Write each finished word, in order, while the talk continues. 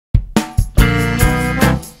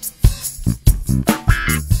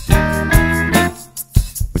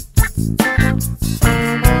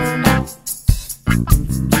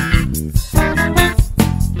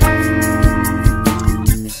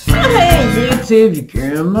YouTube, your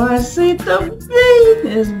girl Marcito B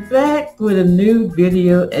is back with a new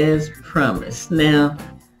video as promised. Now,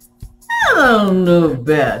 I don't know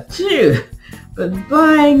about you, but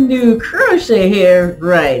buying new crochet hair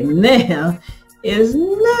right now is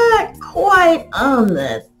not quite on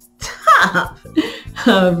the top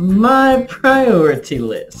of my priority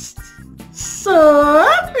list. So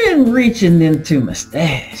I've been reaching into my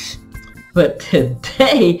stash, but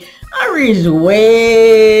today I reached way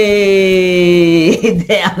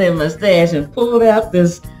down in my stash and pulled out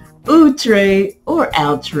this Outre, or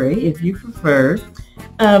Outre if you prefer,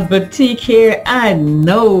 Batik hair I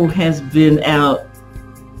know has been out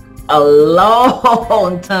a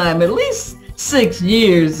long time, at least 6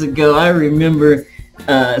 years ago. I remember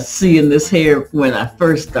seeing this hair when I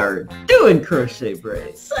first started doing crochet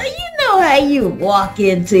braids. So you know how you walk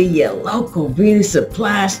into your local beauty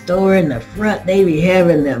supply store, in the front they be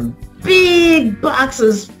having them big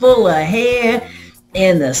boxes full of hair,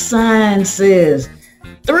 and the sign says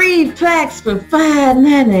 3 packs for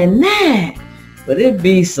 $5.99. But it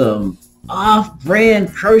be some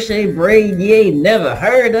off-brand crochet braid you ain't never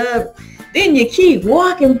heard of. Then you keep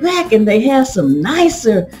walking back and they have some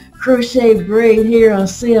nicer crochet braid hair on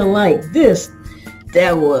sale like this.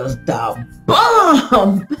 That was the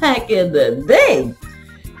bomb back in the day.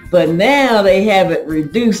 But now they have it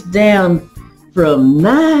reduced down from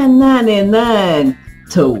 $9.99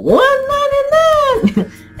 to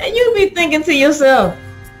 $1.99. And you be thinking to yourself,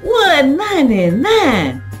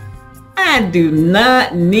 $1.99? I do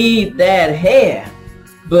not need that hair.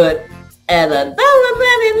 But at $1.99,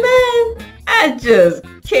 I just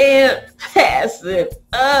can't pass it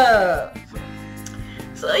up.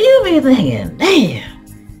 So you be thinking, damn,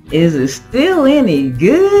 is it still any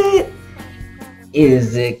good?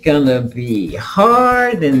 Is it gonna be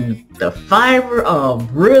hard and the fiber all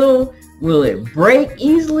brittle? Will it break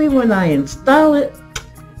easily when I install it?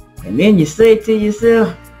 And then you say to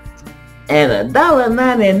yourself, at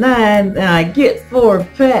 $1.99 I get 4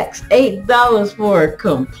 packs, $8 for a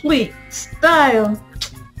complete style.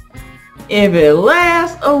 If it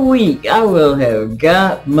lasts a week, I will have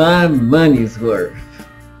got my money's worth.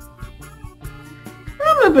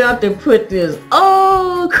 I'm about to put this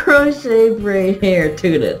old crochet braid hair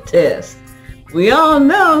to the test. We all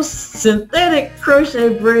know synthetic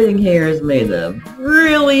crochet braiding hair is made of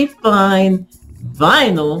really fine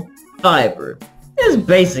vinyl fiber. It's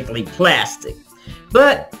basically plastic,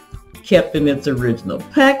 but kept in its original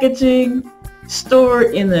packaging,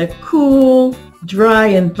 stored in a cool, dry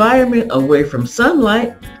environment away from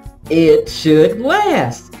sunlight, it should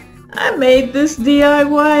last. I made this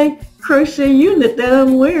DIY crochet unit that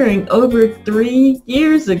I'm wearing over 3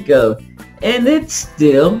 years ago, and it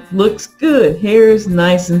still looks good. Hair is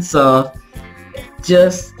nice and soft,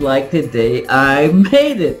 just like the day I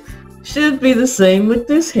made it. Should be the same with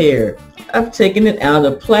this hair. I've taken it out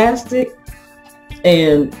of plastic,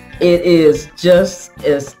 and it is just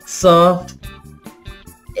as soft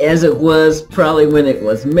as it was probably when it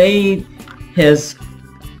was made. Has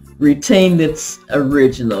retained its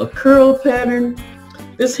original curl pattern.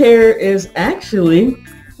 This hair is actually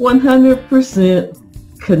 100%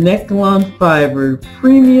 Connect-A-Long fiber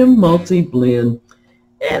premium multi-blend,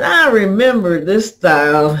 and I remember this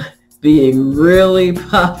style being really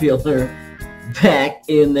popular back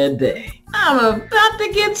in the day. I'm about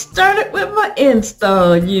to get started with my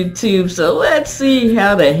install, YouTube, so let's see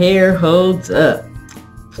how the hair holds up.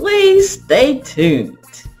 Please stay tuned.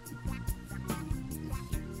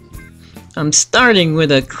 I'm starting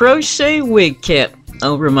with a crochet wig cap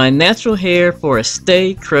over my natural hair for a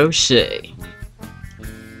stay crochet.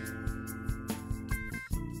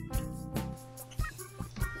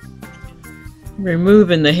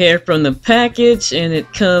 Removing the hair from the package, and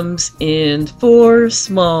it comes in 4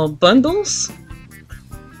 small bundles.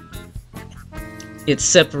 It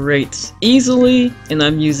separates easily, and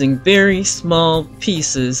I'm using very small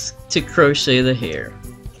pieces to crochet the hair.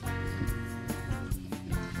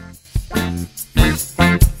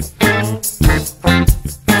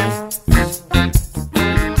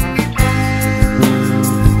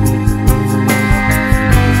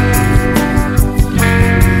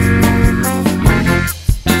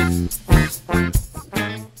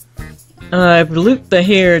 I've looped the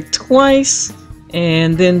hair twice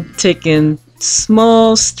and then taken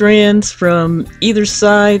small strands from either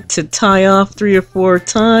side to tie off 3 or 4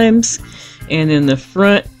 times, and in the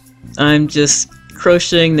front I'm just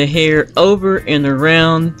crocheting the hair over and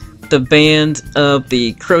around the band of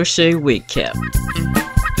the crochet wig cap.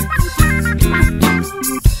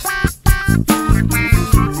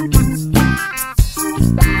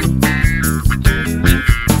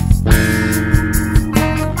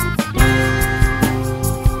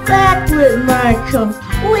 with my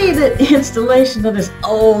completed installation of this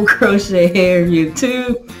old crochet hair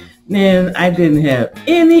YouTube. Man, I didn't have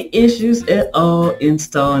any issues at all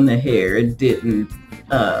installing the hair. It didn't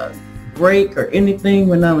break or anything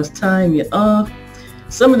when I was tying it off.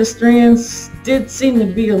 Some of the strands did seem to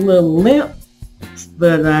be a little limp,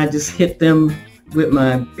 but I just hit them with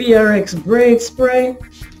my BRX braid spray.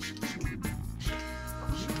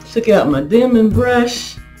 Took out my Demon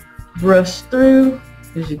brush, brushed through,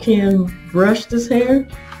 as you can brush this hair.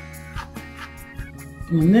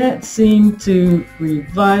 And that seemed to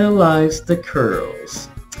revitalize the curls.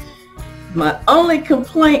 My only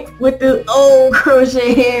complaint with this old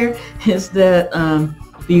crochet hair is that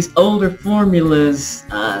these older formulas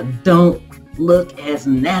don't look as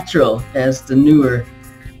natural as the newer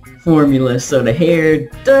formulas. So the hair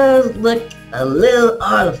does look a little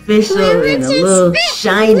artificial and a little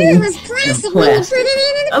shiny and plastic.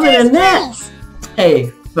 Other than that,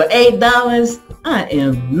 hey, for $8, I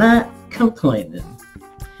am not complaining.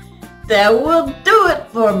 That will do it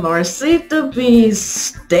for Marcita B's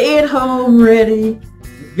stay-at-home ready,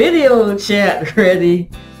 video chat ready,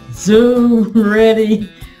 Zoom ready,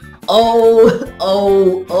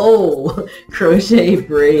 crochet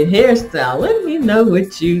braid hairstyle. Let me know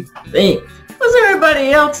what you think. What's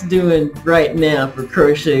everybody else doing right now for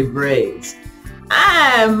crochet braids?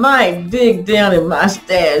 I might dig down in my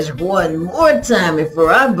stash one more time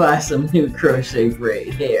before I buy some new crochet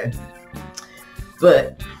braid hair.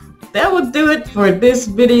 But that will do it for this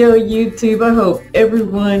video, YouTube. I hope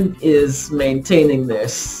everyone is maintaining their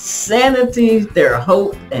sanity, their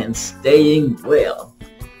hope, and staying well.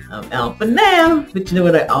 I'm out for now, but you know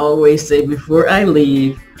what I always say before I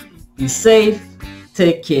leave. Be safe,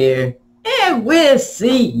 take care, and we'll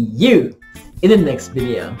see you in the next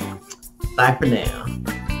video. Bye for now.